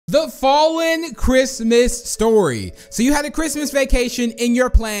The Fallen Christmas Story. So you had a Christmas vacation in your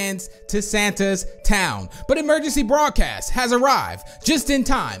plans to Santa's town, but emergency broadcast has arrived just in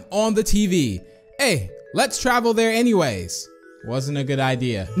time on the TV. Hey, let's travel there anyways. Wasn't a good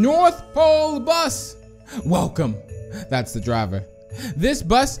idea. North Pole bus. Welcome. That's the driver. This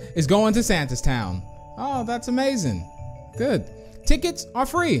bus is going to Santa's town. Oh, that's amazing. Good. Tickets are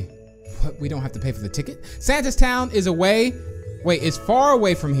free. What? We don't have to pay for the ticket? Santa's town is it's far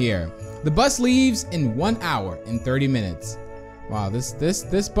away from here. The bus leaves in 1 hour and 30 minutes. Wow,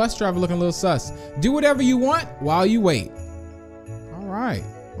 this bus driver looking a little sus. Do whatever you want while you wait. All right.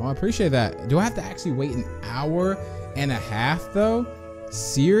 Well, I appreciate that. Do I have to actually wait an hour and a half though?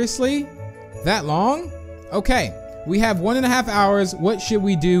 Seriously? That long? Okay. We have 1.5 hours. What should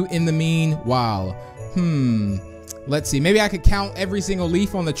we do in the meanwhile? Let's see. Maybe I could count every single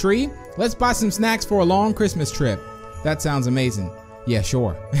leaf on the tree. Let's buy some snacks for a long Christmas trip. That sounds amazing. Yeah,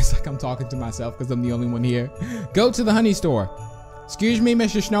 sure. It's like I'm talking to myself because I'm the only one here. Go to the honey store. Excuse me,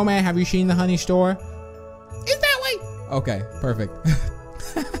 Mr. Snowman. Have you seen the honey store? It's that way. Okay, perfect.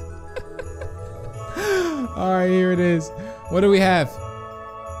 All right, here it is. What do we have?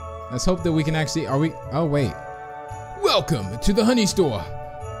 Let's hope that we can actually, oh wait. Welcome to the honey store.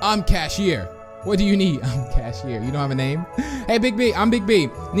 I'm cashier. What do you need? I'm cashier. You don't have a name? Hey, Big B, I'm Big B.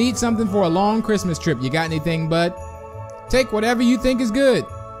 Need something for a long Christmas trip. You got anything, bud? Take whatever you think is good.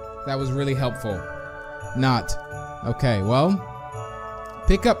 That was really helpful. Not. Okay, well,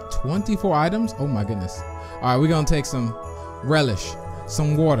 pick up 24 items. Oh my goodness. All right, we're gonna take some relish,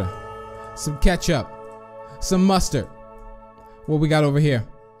 some water, some ketchup, some mustard. What we got over here?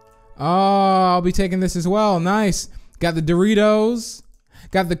 Oh, I'll be taking this as well. Nice. Got the Doritos.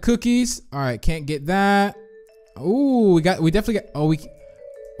 Got the cookies. All right, can't get that. Ooh, we definitely got,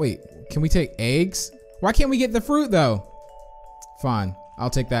 wait, can we take eggs? Why can't we get the fruit though? Fine,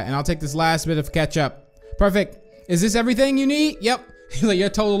 I'll take that. And I'll take this last bit of ketchup. Perfect. Is this everything you need? Yep. Your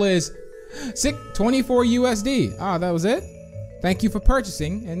total is 24 USD. Ah, that was it? Thank you for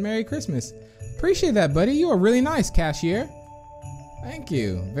purchasing and Merry Christmas. Appreciate that, buddy. You are really nice, cashier. Thank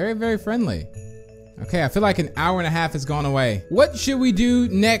you. Very, very friendly. Okay, I feel like an hour and a half has gone away. What should we do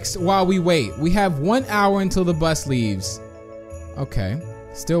next while we wait? We have 1 hour until the bus leaves. Okay,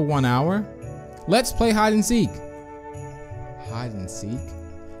 still 1 hour. Let's play hide and seek. Hide and seek?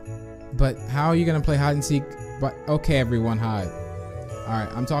 But how are you gonna play hide and seek? But okay, everyone, hide. All right,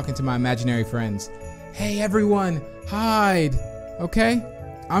 I'm talking to my imaginary friends. Hey, everyone, hide. Okay,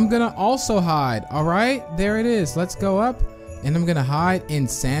 I'm gonna also hide. All right, there it is. Let's go up, and I'm gonna hide in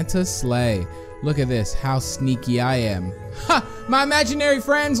Santa's sleigh. Look at this, how sneaky I am. Ha! My imaginary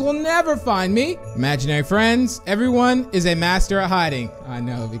friends will never find me. Imaginary friends, everyone is a master at hiding. I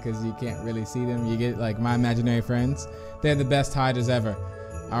know, because you can't really see them. You get like my imaginary friends. They're the best hiders ever.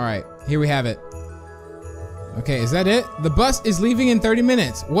 All right, here we have it. Okay, is that it? The bus is leaving in 30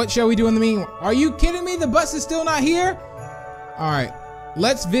 minutes. What shall we do in the meanwhile? Are you kidding me? The bus is still not here? All right,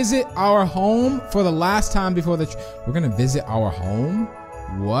 let's visit our home for the last time before we're gonna visit our home?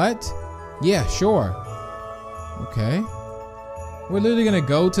 What? Yeah, sure. Okay. We're literally gonna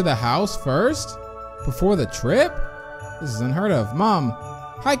go to the house first before the trip? This is unheard of. Mom.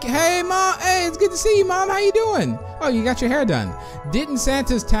 Hi, hey, Mom. Hey, it's good to see you, Mom. How you doing? Oh, you got your hair done. Didn't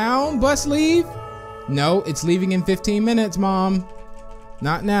Santa's town bus leave? No, it's leaving in 15 minutes, Mom.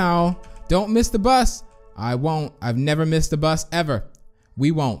 Not now. Don't miss the bus. I won't. I've never missed a bus ever.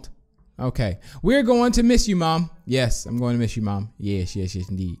 We won't. Okay. We're going to miss you, Mom. Yes, I'm going to miss you, Mom. Yes, yes, yes,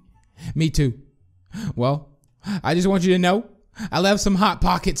 indeed. Me too. Well, I just want you to know I left some Hot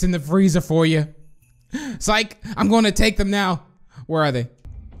Pockets in the freezer for you. Psych, I'm going to take them now. Where are they?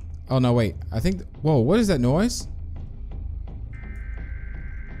 Oh, no, wait. I think, whoa, what is that noise?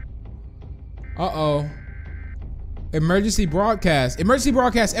 Uh-oh. Emergency broadcast. Emergency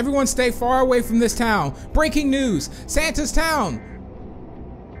broadcast. Everyone stay far away from this town. Breaking news. Santa's town.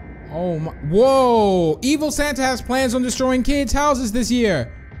 Oh, my. Whoa. Evil Santa has plans on destroying kids' houses this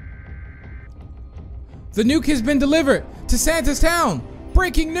year. The nuke has been delivered to Santa's town.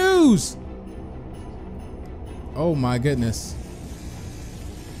 Breaking news. Oh my goodness.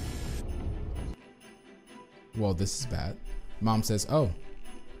 Well, this is bad. Mom says, oh,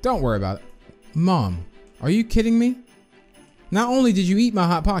 don't worry about it. Mom, are you kidding me? Not only did you eat my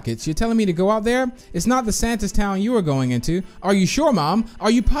Hot Pockets, you're telling me to go out there? It's not the Santa's town you are going into. Are you sure, Mom?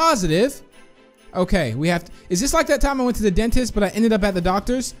 Are you positive? Okay, we have to, is this like that time I went to the dentist, but I ended up at the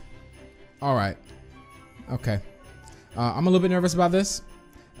doctor's? All right. Okay, I'm a little bit nervous about this,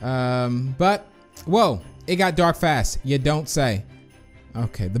 but whoa, it got dark fast. You don't say.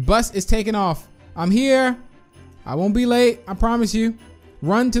 Okay, the bus is taking off. I'm here. I won't be late. I promise you.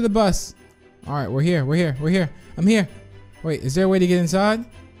 Run to the bus. All right, we're here. I'm here. Wait, is there a way to get inside?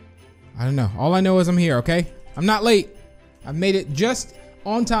 I don't know. All I know is I'm here, okay? I'm not late. I've made it just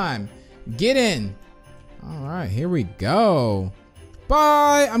on time. Get in. All right, here we go.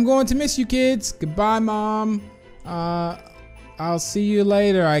 Bye. I'm going to miss you kids. Goodbye, Mom. I'll see you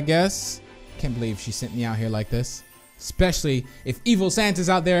later, I guess. Can't believe she sent me out here like this. Especially if evil Santa's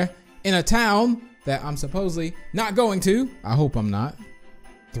out there in a town that I'm supposedly not going to. I hope I'm not.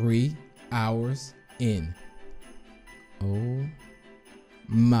 3 hours in. Oh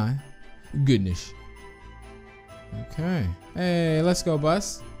my goodness. Okay. Hey, let's go,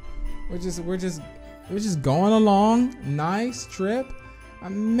 bus. We're just going along. Nice trip.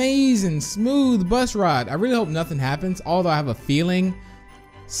 Amazing, smooth bus ride. I really hope nothing happens, although I have a feeling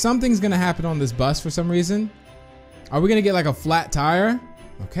something's gonna happen on this bus for some reason. Are we gonna get like a flat tire?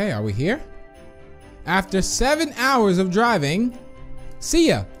 Okay, are we here? After 7 hours of driving, see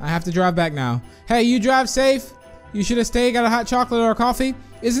ya. I have to drive back now. Hey, you drive safe. You should have stayed, got a hot chocolate or a coffee.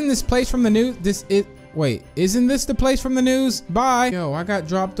 Isn't this place from the news? Wait, isn't this the place from the news? Bye. Yo, I got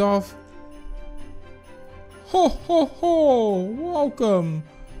dropped off. Ho, ho, ho, welcome.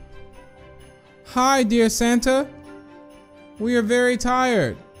 Hi, dear Santa. We are very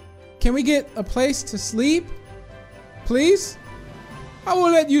tired. Can we get a place to sleep? Please? I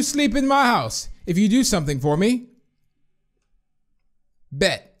will let you sleep in my house if you do something for me.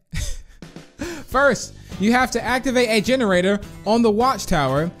 Bet. First, you have to activate a generator on the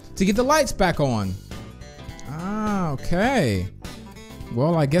watchtower to get the lights back on. Ah, okay.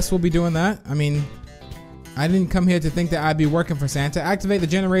 Well, I guess we'll be doing that. I mean, I didn't come here to think that I'd be working for Santa. Activate the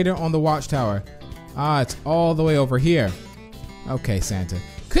generator on the watchtower. Ah, it's all the way over here. Okay, Santa.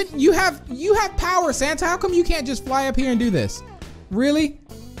 Couldn't you have power, Santa? How come you can't just fly up here and do this? Really?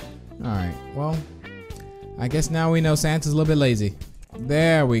 All right. Well, I guess now we know Santa's a little bit lazy.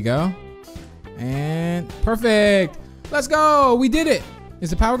 There we go. And perfect. Let's go. We did it. Is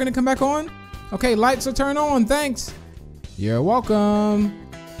the power gonna come back on? Okay, lights will turn on. Thanks. You're welcome.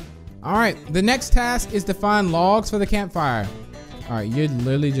 All right, the next task is to find logs for the campfire. All right, you're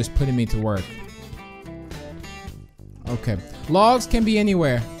literally just putting me to work. Okay, logs can be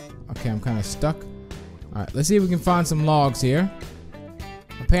anywhere. Okay, I'm kind of stuck. All right, let's see if we can find some logs here.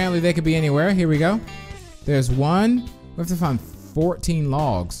 Apparently they could be anywhere. Here we go. There's one. We have to find 14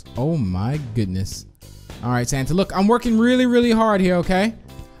 logs. Oh my goodness. All right, Santa, look, I'm working really, really hard here, okay?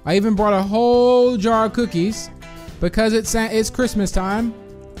 I even brought a whole jar of cookies because it's Christmas time.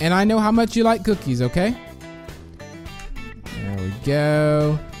 And I know how much you like cookies, okay? There we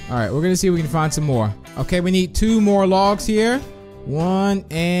go. All right, we're gonna see if we can find some more. Okay, we need 2 more logs here. 1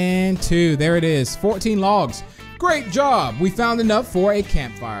 and 2, there it is, 14 logs. Great job, we found enough for a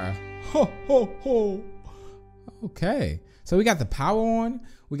campfire. Ho, ho, ho. Okay, so we got the power on,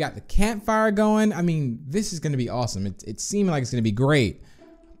 we got the campfire going. I mean, this is gonna be awesome. It's seeming like it's gonna be great.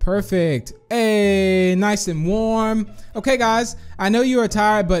 Perfect. Hey, nice and warm. Okay, guys, I know you are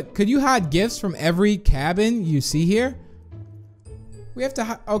tired, but could you hide gifts from every cabin you see here? We have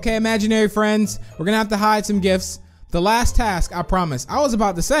to, okay, imaginary friends, we're gonna have to hide some gifts. The last task, I promise. I was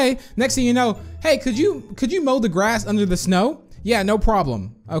about to say, next thing you know, hey, could you mow the grass under the snow? Yeah, no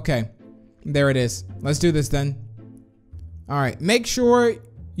problem. Okay, there it is. Let's do this then. All right, make sure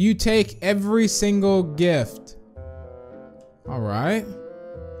you take every single gift. All right.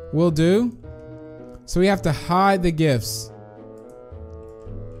 Will do. So we have to hide the gifts.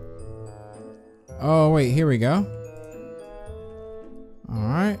 Oh, wait, here we go. All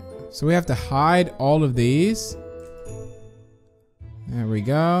right. So we have to hide all of these. There we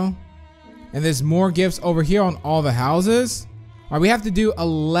go. And there's more gifts over here on all the houses. All right, we have to do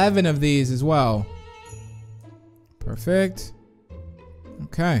 11 of these as well. Perfect.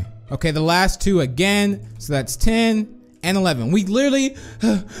 Okay. Okay, the last 2 again. So that's 10. And 11. We literally,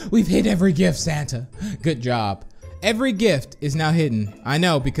 we've hid every gift, Santa. Good job. Every gift is now hidden. I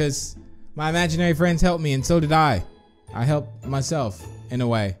know, because my imaginary friends helped me, and so did I. I helped myself, in a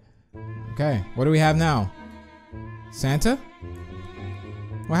way. Okay, what do we have now? Santa?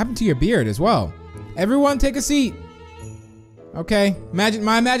 What happened to your beard as well? Everyone take a seat. Okay, my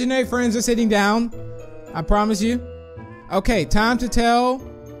imaginary friends are sitting down. I promise you. Okay, time to tell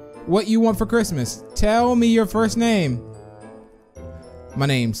what you want for Christmas. Tell me your first name. My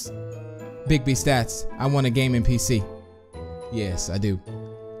name's Bigbplays. I want a gaming PC. Yes, I do.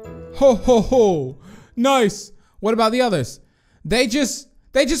 Ho ho ho! Nice. What about the others? They just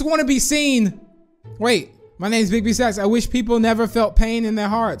want to be seen. Wait, my name's Bigbplays. I wish people never felt pain in their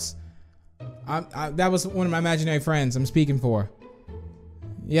hearts. That was one of my imaginary friends I'm speaking for.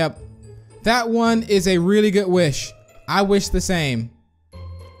 Yep, that one is a really good wish. I wish the same.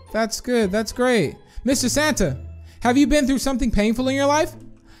 That's good. That's great. Mr. Santa, have you been through something painful in your life?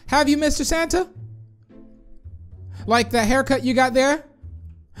 Have you, Mr. Santa? Like that haircut you got there?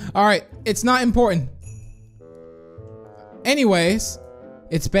 All right, it's not important. Anyways,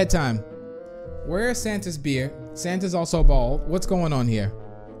 it's bedtime. Where's Santa's beard? Santa's also bald. What's going on here?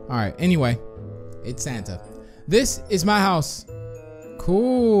 All right, anyway, it's Santa. This is my house.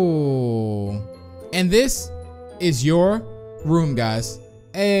 Cool. And this is your room, guys.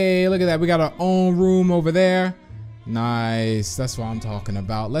 Hey, look at that. We got our own room over there. Nice. That's what I'm talking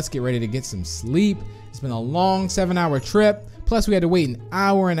about. Let's get ready to get some sleep. It's been a long 7-hour trip. Plus, we had to wait an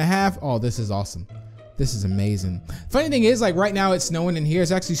hour and a half. Oh, this is awesome. This is amazing. Funny thing is, like right now it's snowing in here.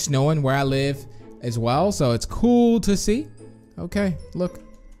 It's actually snowing where I live as well. So it's cool to see. Okay, look.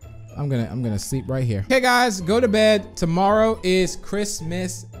 I'm gonna sleep right here. Okay, guys, go to bed. Tomorrow is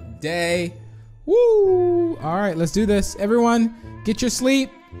Christmas Day. Woo! All right, let's do this. Everyone, get your sleep.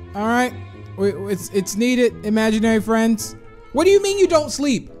 All right, it's needed. Imaginary friends. What do you mean you don't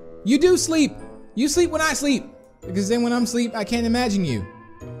sleep? You do sleep. You sleep when I sleep. Because then when I'm asleep, I can't imagine you.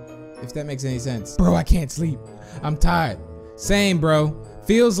 If that makes any sense. Bro, I can't sleep. I'm tired. Same, bro.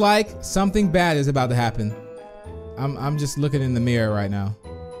 Feels like something bad is about to happen. I'm just looking in the mirror right now.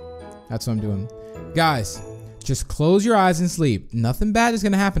 That's what I'm doing. Guys, just close your eyes and sleep. Nothing bad is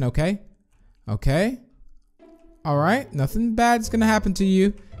gonna happen, okay? Okay? All right, nothing bad is gonna happen to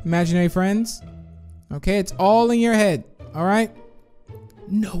you, imaginary friends. Okay, it's all in your head, all right?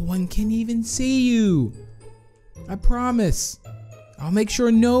 No one can even see you. I promise. I'll make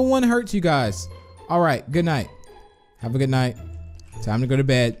sure no one hurts you guys. All right, good night. Have a good night. Time to go to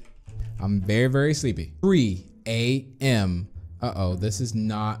bed. I'm very, very sleepy. 3 a.m. Uh-oh, this is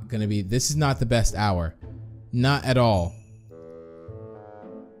not the best hour. Not at all.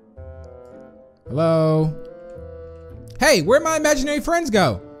 Hello? Hey, where'd my imaginary friends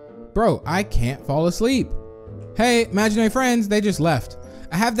go? Bro, I can't fall asleep. Hey, imaginary friends, they just left.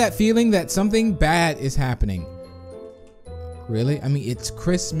 I have that feeling that something bad is happening. Really? I mean, it's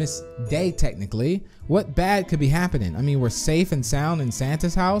Christmas Day, technically. What bad could be happening? I mean, we're safe and sound in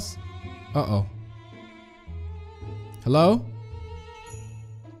Santa's house? Uh-oh. Hello?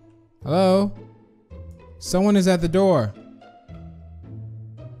 Hello? Someone is at the door.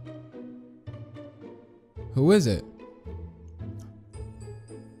 Who is it?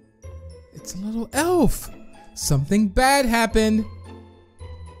 It's a little elf. Something bad happened.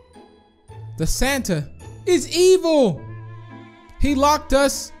 The Santa is evil. He locked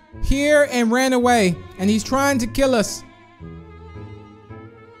us here and ran away, and he's trying to kill us.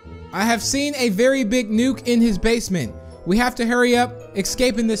 I have seen a very big nuke in his basement. We have to hurry up,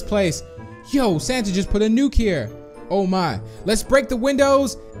 escaping this place. Yo, Santa just put a nuke here. Oh my. Let's break the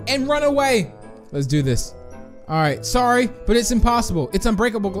windows and run away. Let's do this. All right, sorry, but it's impossible. It's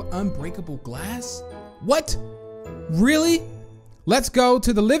unbreakable glass? What? Really? Let's go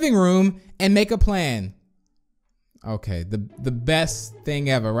to the living room and make a plan. Okay, the best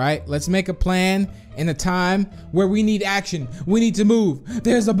thing ever, right? Let's make a plan in a time where we need action. We need to move.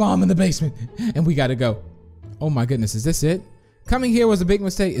 There's a bomb in the basement and we gotta go. Oh my goodness, is this it? Coming here was a big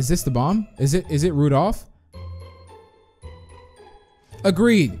mistake. Is this the bomb? Is it Rudolph?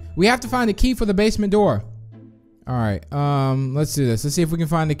 Agreed. We have to find a key for the basement door. All right, let's do this. Let's see if we can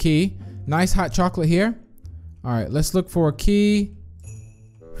find a key. Nice hot chocolate here. All right, let's look for a key.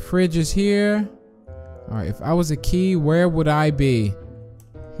 Fridge is here. All right, if I was a key, where would I be?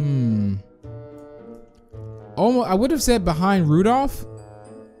 Almost, I would have said behind Rudolph.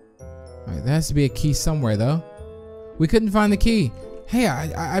 All right, there has to be a key somewhere though. We couldn't find the key. Hey,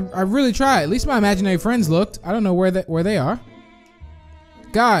 I really tried. At least my imaginary friends looked. I don't know where they are.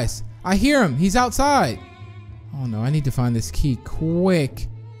 Guys, I hear him. He's outside. Oh no, I need to find this key quick.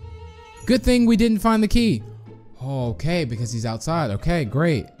 Good thing we didn't find the key. Okay, because he's outside. Okay,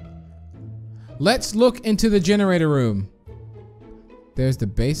 great. Let's look into the generator room. There's the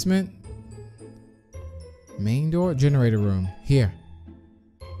basement. Main door, generator room. Here.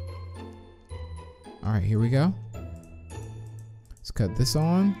 All right, here we go. Let's cut this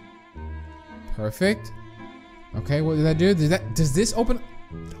on. Perfect. Okay, what did that do? Does this open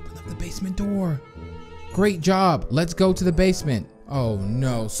up the basement door? Great job. Let's go to the basement. Oh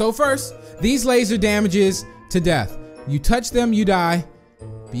no. So first, these laser damages to death. You touch them, you die.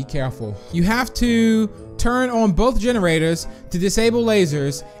 Be careful. You have to turn on both generators to disable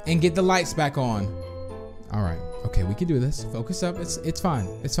lasers and get the lights back on. All right. Okay, we can do this. Focus up. It's fine.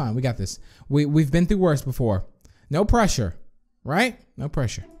 It's fine. We got this. We've been through worse before. No pressure, right? No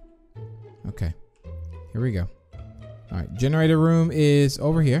pressure. Okay. Here we go. All right. Generator room is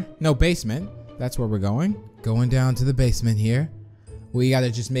over here. No, basement. That's where we're going. Going down to the basement here. We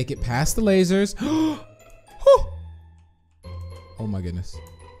gotta just make it past the lasers. Oh my goodness.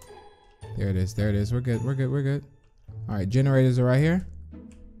 There it is. There it is. We're good. We're good. We're good. All right. Generators are right here.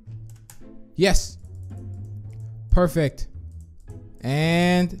 Yes. Perfect.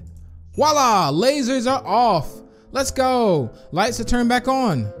 And voila. Lasers are off. Let's go. Lights are turned back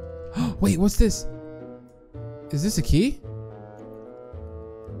on. Wait, what's this? Is this a key?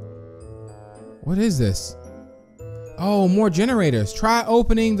 What is this? Oh, more generators. Try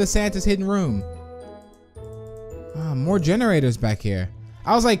opening the Santa's hidden room. Ah, more generators back here.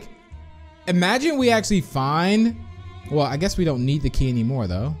 I was like, imagine we actually find, well, I guess we don't need the key anymore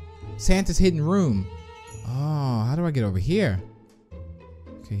though. Santa's hidden room. Oh, how do I get over here?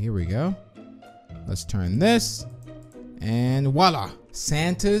 Okay, here we go. Let's turn this and voila.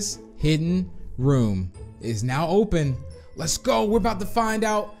 Santa's hidden room is now open. Let's go. We're about to find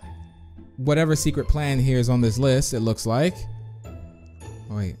out whatever secret plan here is on this list, it looks like.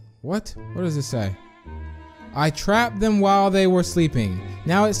 Wait, what? What does it say? I trapped them while they were sleeping.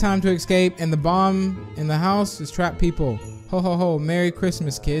 Now it's time to escape, and the bomb in the house has trapped people. Ho ho ho, Merry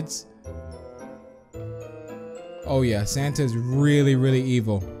Christmas, kids. Oh yeah, Santa's really, really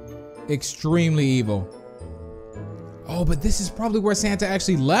evil. Extremely evil. Oh, but this is probably where Santa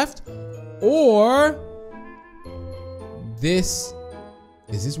actually left? Or this,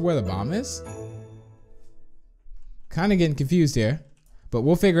 is this where the bomb is? Kind of getting confused here, but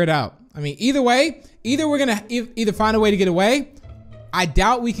we'll figure it out. I mean, either way, either we're gonna either find a way to get away. I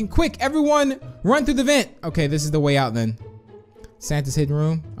doubt we can. Quick, everyone run through the vent. Okay, this is the way out then. Santa's hidden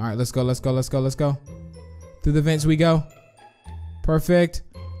room. All right, let's go, let's go, let's go, let's go. Through the vents we go. Perfect.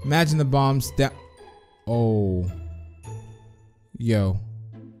 Imagine the bombs down. Oh. Yo.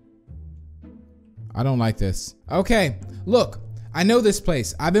 I don't like this. Okay, look, I know this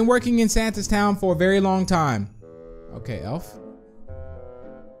place. I've been working in Santa's town for a very long time. Okay, elf.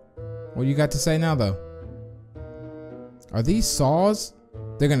 What you got to say now though? Are these saws?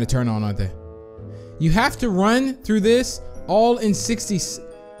 They're gonna turn on, aren't they? You have to run through this all in 60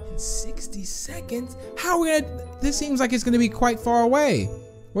 seconds? How are we gonna, this seems like it's gonna be quite far away.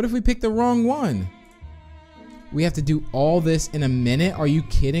 What if we pick the wrong one? We have to do all this in a minute? Are you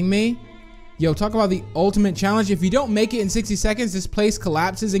kidding me? Yo, talk about the ultimate challenge. If you don't make it in 60 seconds, this place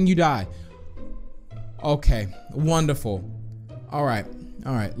collapses and you die. Okay, wonderful. All right,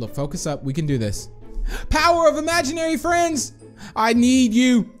 look, focus up. We can do this. Power of imaginary friends. I need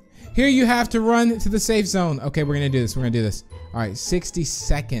you. Here you have to run to the safe zone. Okay, we're gonna do this, we're gonna do this. All right, 60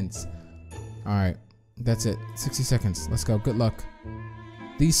 seconds. All right, that's it, 60 seconds. Let's go, good luck.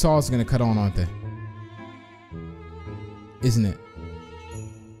 These saws are gonna cut on, aren't they? Isn't it?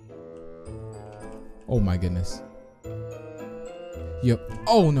 Oh my goodness. Yep.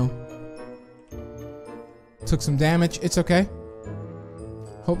 Oh no. Took some damage. It's okay.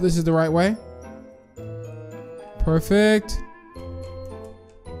 Hope this is the right way. Perfect.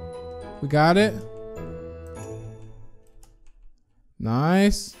 We got it.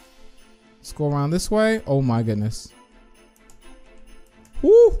 Nice. Let's go around this way. Oh my goodness.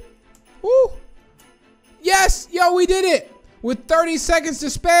 Woo! Woo! Yes! Yo, we did it! With 30 seconds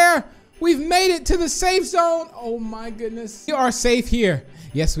to spare, we've made it to the safe zone. Oh my goodness. We are safe here.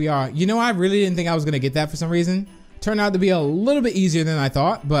 Yes, we are. You know, I really didn't think I was gonna get that for some reason. Turned out to be a little bit easier than I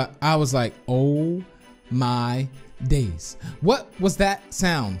thought, but I was like, oh my days. What was that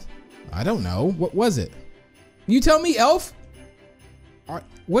sound? I don't know. What was it? You tell me, elf?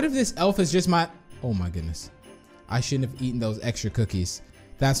 What if this elf is just my, oh my goodness. I shouldn't have eaten those extra cookies.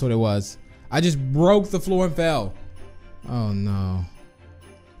 That's what it was. I just broke the floor and fell. Oh no.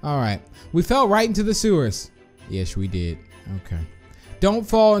 All right, we fell right into the sewers. Yes, we did. Okay. Don't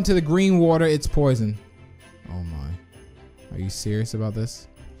fall into the green water, it's poison. Oh my. Are you serious about this?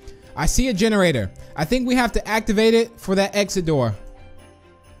 I see a generator. I think we have to activate it for that exit door.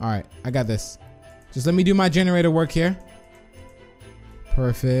 All right, I got this. Just let me do my generator work here.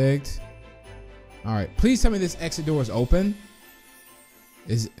 Perfect. All right, please tell me this exit door is open.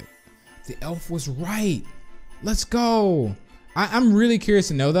 The elf was right. Let's go. I'm really curious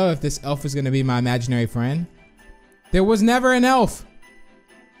to know though if this elf is gonna be my imaginary friend. There was never an elf.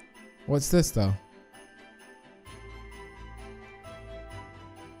 What's this though?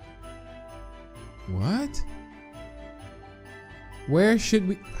 What? Where should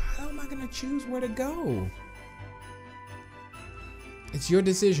we? How am I gonna choose where to go? It's your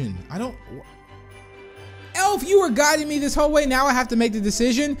decision. I don't. Elf, you were guiding me this whole way. Now I have to make the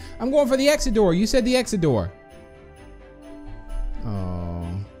decision. I'm going for the exit door. You said the exit door. Oh,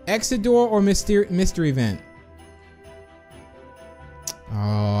 exit door or mystery vent?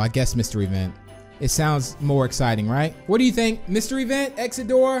 Oh, I guess mystery vent. it sounds more exciting, right? What do you think? Mystery vent, exit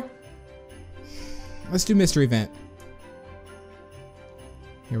door? Let's do mystery vent.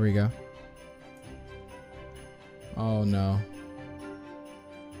 Here we go. Oh no.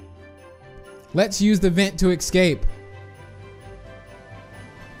 Let's use the vent to escape.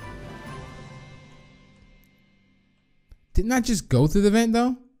 Didn't I just go through the vent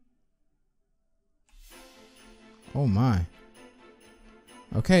though? Oh my.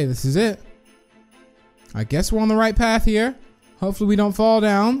 Okay, this is it. I guess we're on the right path here. Hopefully we don't fall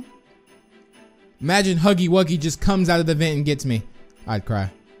down. Imagine Huggy Wuggy just comes out of the vent and gets me. I'd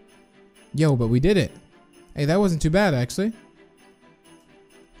cry. Yo, but we did it. Hey, that wasn't too bad actually.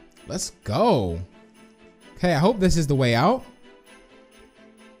 Let's go. Okay, I hope this is the way out.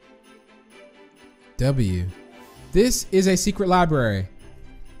 W. This is a secret library.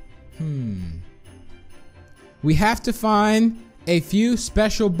 We have to find a few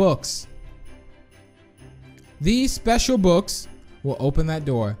special books. These special books will open that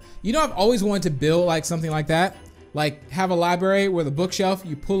door. You know, I've always wanted to build like something like that. Like have a library where the bookshelf,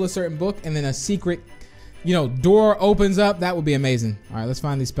 you pull a certain book and then a secret, you know, door opens up. That would be amazing. All right, let's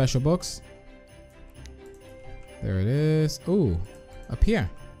find these special books. There it is. Ooh, up here.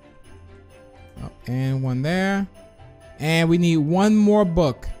 Oh, and one there. And we need one more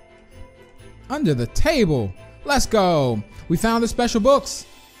book. Under the table. Let's go. We found the special books.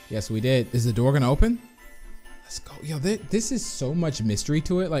 Yes, we did. Is the door gonna open? Let's go. Yo, this is so much mystery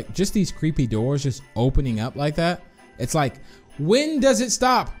to it. Like just these creepy doors just opening up like that. It's like, when does it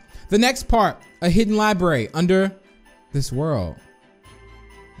stop? The next part, a hidden library under this world.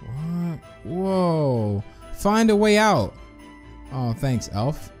 What? Whoa. Find a way out. Oh, thanks,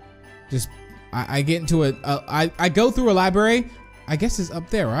 Elf. Just, I get into I go through a library. I guess it's up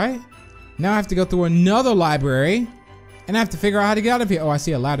there, right? Now I have to go through another library and I have to figure out how to get out of here. Oh, I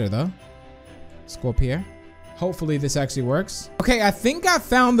see a ladder though. Let's go up here. Hopefully this actually works. Okay, I think I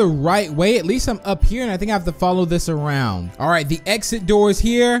found the right way. At least I'm up here and I think I have to follow this around. All right, the exit door is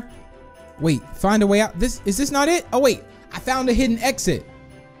here. Wait, find a way out. Is this not it? Oh wait, I found a hidden exit.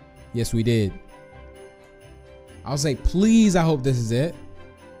 Yes, we did. I was like, please, I hope this is it.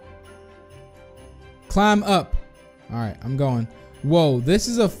 Climb up. All right, I'm going. Whoa, this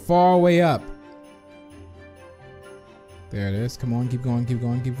is a far way up. There it is. Come on, keep going, keep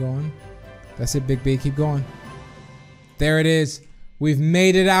going, keep going. That's it, Big B, keep going. There it is. We've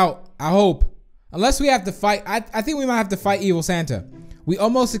made it out, I hope. Unless we have to fight. I think we might have to fight Evil Santa. We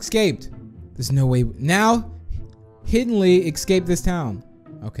almost escaped. There's no way. Now, hiddenly escape this town.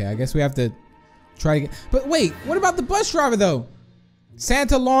 Okay, I guess we have to try to get. But wait, what about the bus driver though?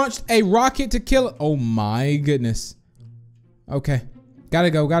 Santa launched a rocket to kill it. Oh my goodness. Okay. Gotta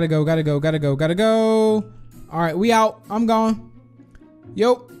go, gotta go, gotta go, gotta go, gotta go. All right, we out. I'm gone.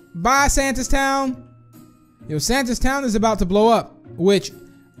 Yo, bye Santa's town. Yo, Santa's town is about to blow up, which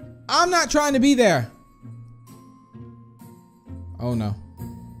I'm not trying to be there. Oh no.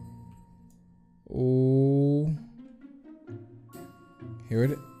 Oh. Here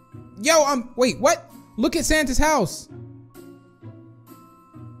it is. Yo, wait, what? Look at Santa's house.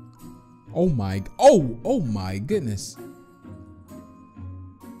 Oh my, oh my goodness.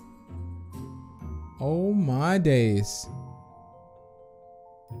 Oh my days.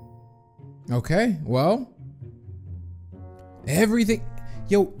 Okay, well. Everything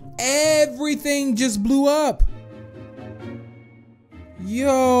just blew up.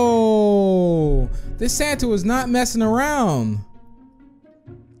 Yo, this Santa was not messing around.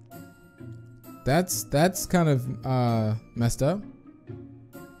 That's kind of messed up.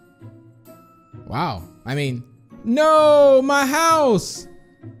 Wow. I mean, no, my house.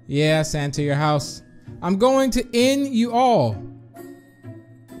 Yeah, Santa, your house. I'm going to end you all.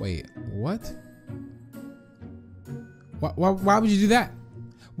 Wait, what? Why would you do that?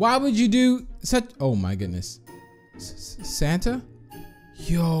 Why would you do such? Oh my goodness. Santa?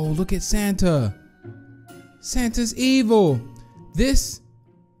 Yo, look at Santa. Santa's evil. This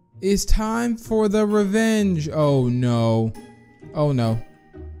is time for the revenge. Oh no. Oh no.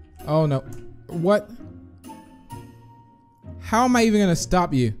 Oh no. What? How am I even gonna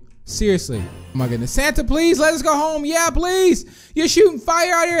stop you? Seriously. Oh my goodness. Santa, please let us go home. Yeah, please. You're shooting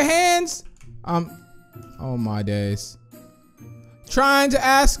fire out of your hands. Oh my days. Trying to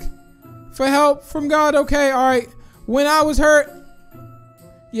ask for help from God. Okay, all right. When I was hurt.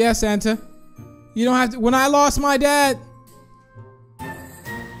 Yeah, Santa. You don't have to. When I lost my dad.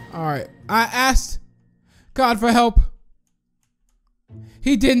 All right. I asked God for help.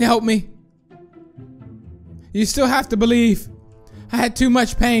 He didn't help me. You still have to believe. I had too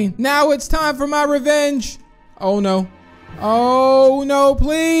much pain. Now it's time for my revenge. Oh no. Oh no,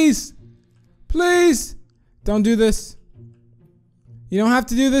 please. Please. Don't do this. You don't have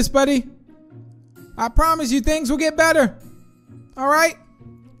to do this, buddy. I promise you things will get better. All right?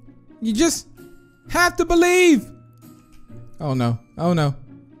 You just have to believe. Oh no. Oh no.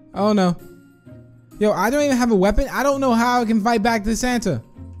 Oh no. Yo, I don't even have a weapon. I don't know how I can fight back to Santa.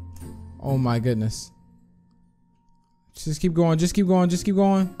 Oh my goodness. Just keep going. Just keep going. Just keep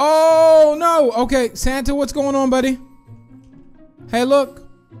going. Oh no. Okay, Santa, what's going on, buddy? Hey, look.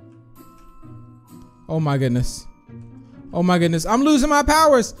 Oh my goodness. Oh my goodness. I'm losing my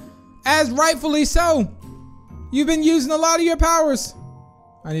powers. As rightfully so. You've been using a lot of your powers.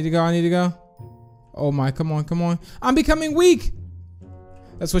 I need to go. I need to go. Oh my, come on, come on. I'm becoming weak.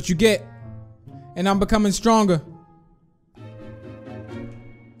 That's what you get. And I'm becoming stronger.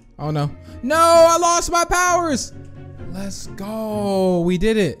 Oh no. No, I lost my powers. Let's go. We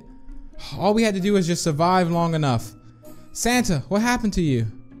did it. All we had to do was just survive long enough. Santa, what happened to you?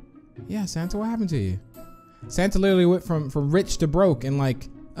 Yeah, Santa, what happened to you? Santa literally went from rich to broke in like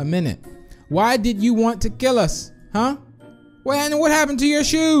a minute. Why did you want to kill us? Huh? What happened to your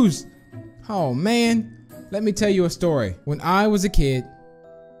shoes? Oh man, let me tell you a story. When I was a kid,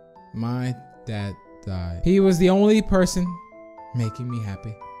 my dad died. He was the only person making me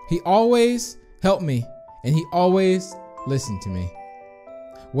happy. He always helped me and he always listened to me.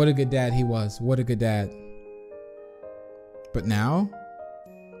 What a good dad he was. What a good dad. But now,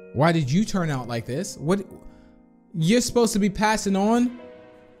 why did you turn out like this? What? You're supposed to be passing on?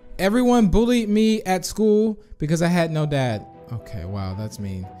 Everyone bullied me at school because I had no dad. Okay, wow, that's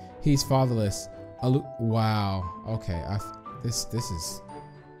mean. He's fatherless. Wow. Okay, this is.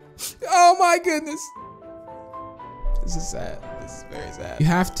 Oh my goodness. This is sad. This is very sad. You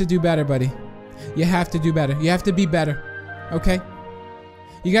have to do better, buddy. You have to do better. You have to be better. Okay?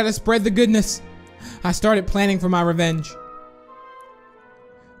 You gotta spread the goodness. I started planning for my revenge.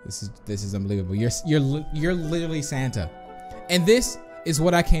 This is unbelievable. You're literally Santa. And this is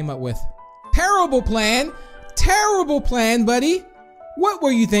what I came up with. Terrible plan. Terrible plan, buddy. What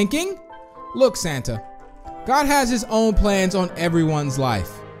were you thinking? Look, Santa. God has his own plans on everyone's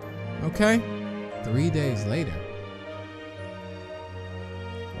life. Okay? 3 days later.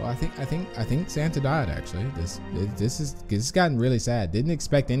 Well, I think Santa died actually. This has gotten really sad. Didn't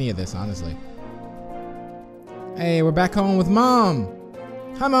expect any of this, honestly. Hey, we're back home with Mom.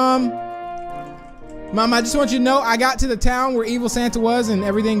 Hi, Mom. Mom, I just want you to know I got to the town where evil Santa was and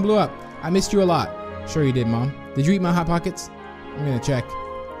everything blew up. I missed you a lot. Sure you did, Mom. Did you eat my Hot Pockets? I'm gonna check.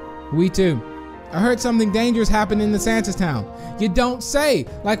 We too. I heard something dangerous happened in the Santa's town. You don't say,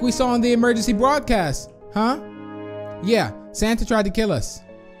 like we saw in the emergency broadcast. Huh? Yeah, Santa tried to kill us.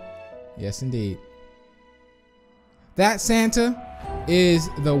 Yes, indeed. That Santa is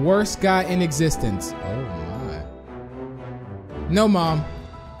the worst guy in existence. Oh my. No, Mom.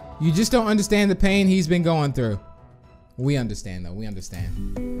 You just don't understand the pain he's been going through. We understand though, we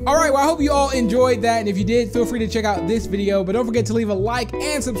understand. All right, well, I hope you all enjoyed that. And if you did, feel free to check out this video, but don't forget to leave a like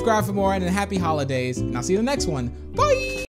and subscribe for more, and happy holidays. And I'll see you in the next one. Bye.